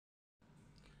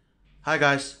Hi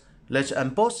guys, let's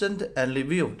unbox and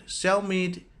review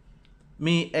Xiaomi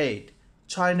Mi8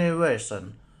 China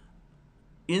version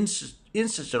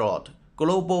Institute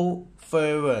Global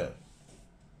Firmware.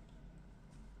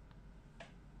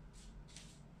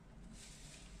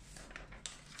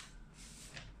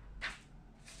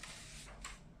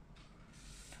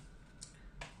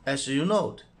 As you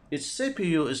know, its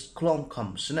CPU is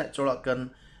Qualcomm Snapdragon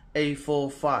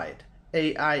 845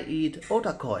 AIZOOM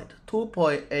Octa-core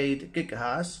 2.8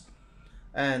 GHz,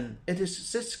 and it is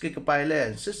 6 GB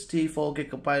RAM, 64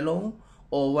 GB ROM,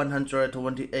 or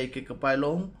 128 GB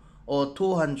ROM, or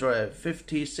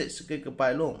 256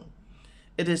 GB ROM.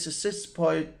 It is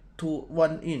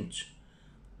 6.21 inch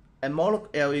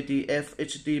AMOLED LED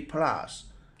FHD Plus.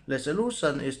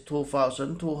 Resolution is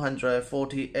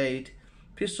 2248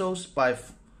 pixels by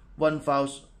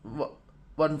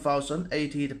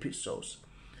 1080 pixels.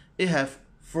 It has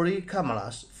 3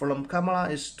 cameras. Front camera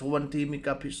is 20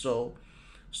 megapixel.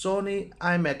 Sony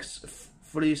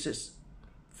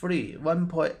IMX363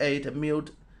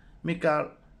 1.8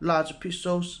 mega large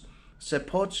pixels.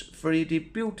 Supports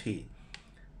 3D Beauty.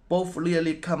 Both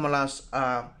rear cameras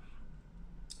are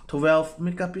 12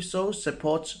 megapixels.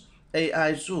 Supports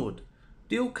AIZOOM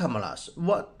Dual Cameras.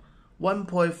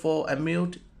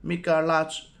 1.4 mega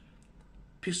large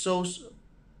pixels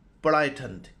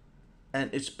brightened,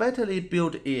 and its battery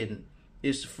built-in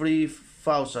is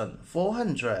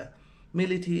 3400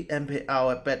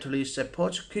 mAh battery.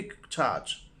 Supports quick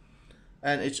charge,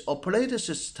 and its operating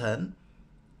system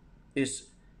is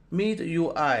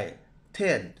MIUI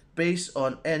 10 based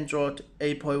on Android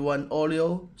 8.1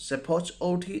 Oreo. Supports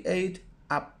OTA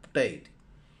update.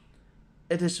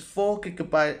 It is 4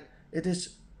 GB. It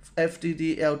is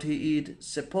FDD LTE.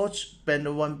 Supports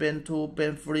band 1, band 2,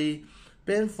 band 3,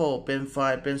 band 4, band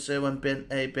 5, band 7, band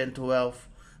 8, band 12,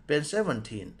 band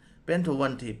 17, band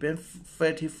 20, band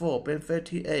 34, band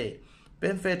 38,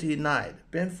 band 39,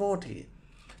 band 40.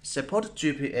 Support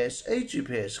GPS,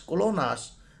 AGPS,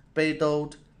 GLONASS,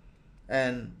 BEIDOU,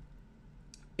 and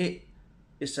it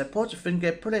supports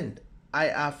fingerprint,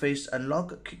 IR face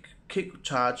unlock, quick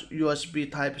charge, USB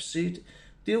Type-C,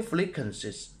 dual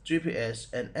frequencies, GPS,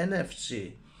 and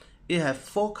NFC. It has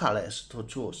 4 colors to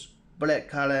choose: black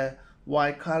color,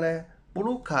 white color,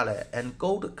 blue color, and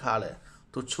gold color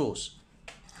to choose.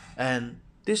 And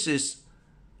this is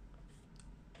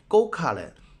gold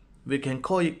color. We can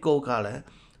call it gold color.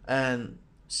 And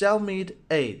Xiaomi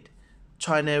 8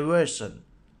 China version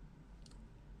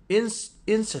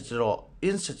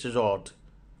Institute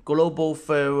Global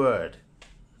Firmware.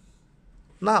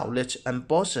 Now let's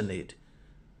unbox it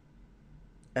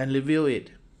and review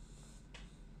it.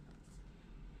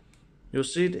 You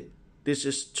see, this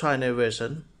is China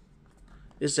version.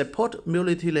 It supports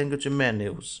multi-language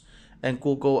menus and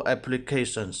Google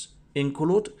applications,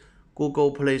 include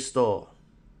Google Play Store.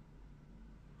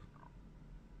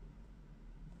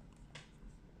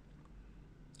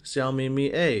 Xiaomi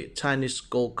Mi8 Chinese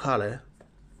gold color.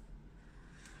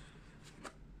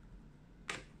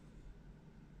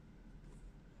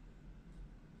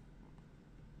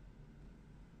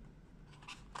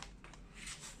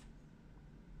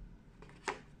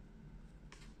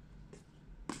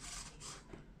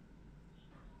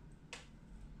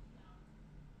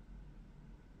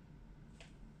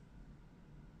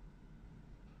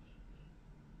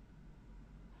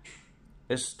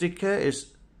 The sticker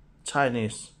is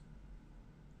Chinese.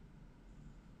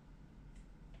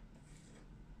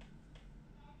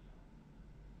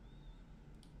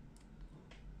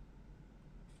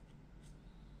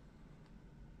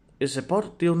 It supports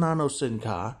dual nano SIM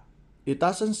card. It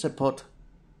doesn't support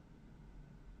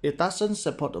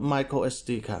micro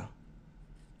SD card.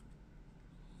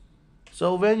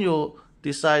 So when you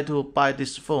decide to buy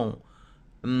this phone,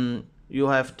 you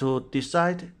have to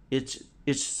decide its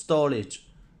storage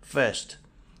first.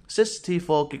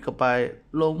 64 GB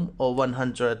ROM or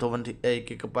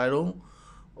 128 GB ROM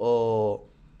or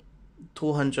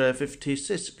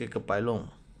 256 GB ROM.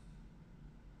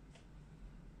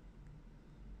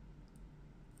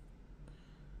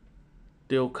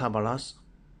 Dual cameras.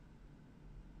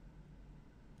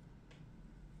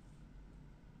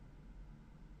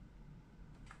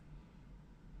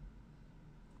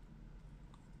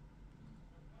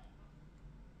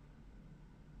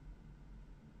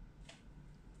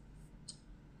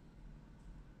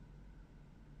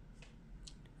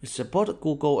 It supports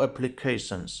Google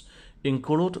applications,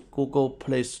 include Google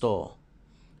Play Store.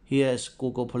 Here is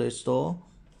Google Play Store.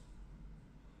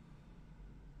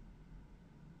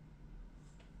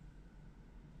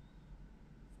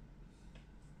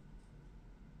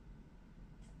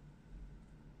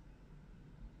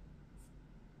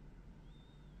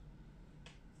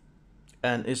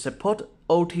 and it supports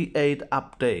OTA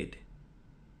update.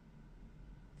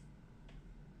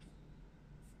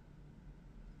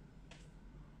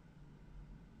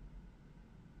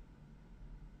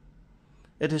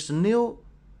 It is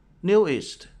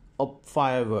newest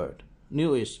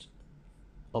newest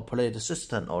operating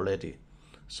system already,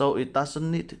 so it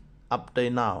doesn't need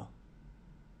update now.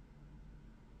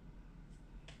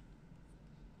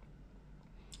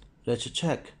 Let's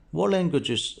check what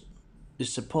languages it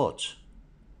supports.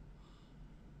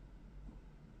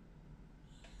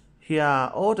 Here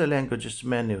are all the languages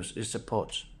menus it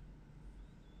supports.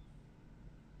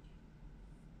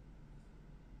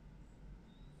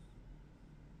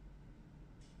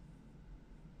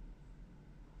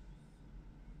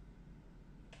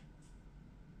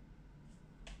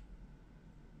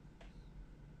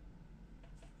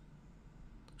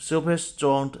 Super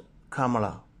strong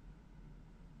camera.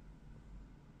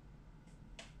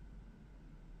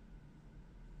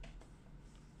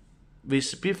 We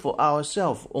speak for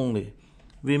ourselves only.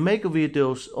 We make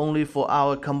videos only for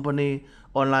our company,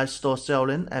 online store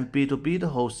selling, and B2B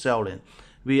wholesaling.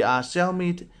 We are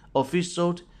Xiaomi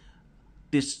official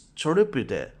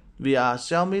distributor. We are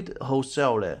Xiaomi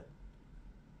wholesaler.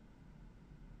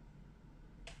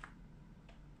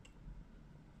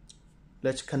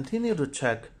 Let's continue to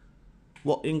check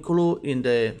what include in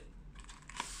the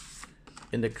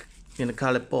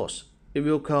color box. It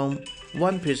will come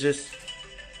one pieces.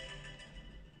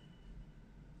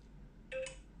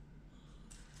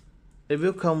 It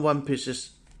will come one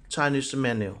pieces Chinese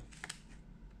menu.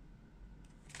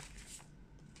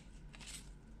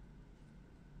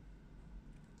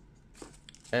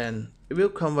 And it will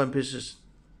come one pieces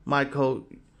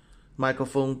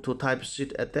microphone to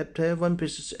Type-C adapter, one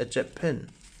pieces eject pin,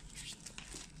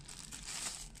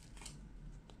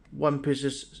 one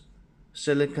pieces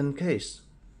silicon case,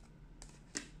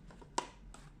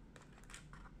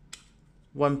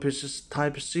 one pieces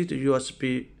Type-C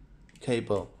USB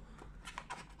cable,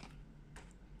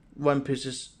 one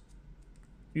pieces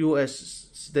US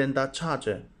standard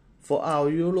charger. For our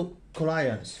Europe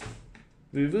clients,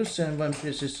 we will send one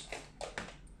pieces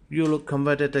Europe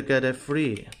converter together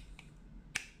free.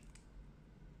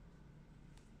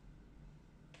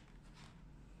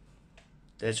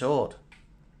 That's all.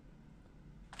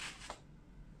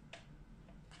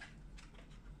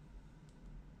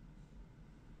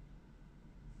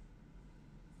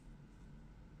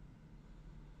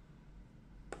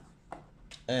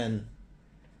 And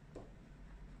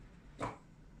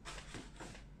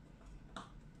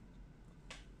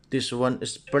this one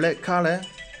is black color.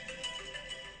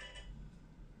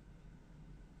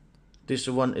 This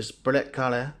one is black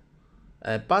color,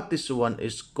 but this one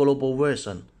is global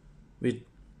version.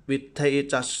 We take it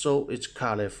just show its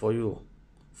color for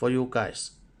you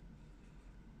guys.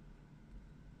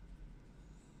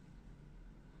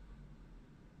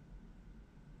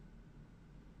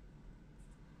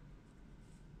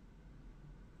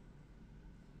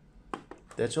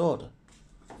 That's all.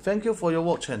 Thank you for your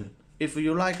watching. If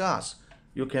you like us,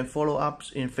 you can follow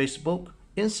us in Facebook,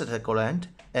 Instagram,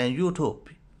 and YouTube.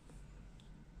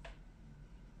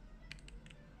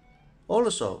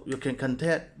 Also, you can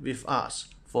contact with us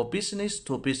for business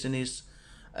to business,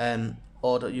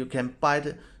 or you can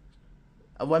buy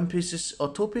one pieces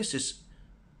or two pieces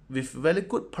with very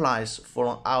good price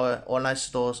from our online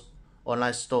store.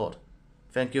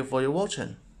 Thank you for your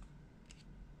watching.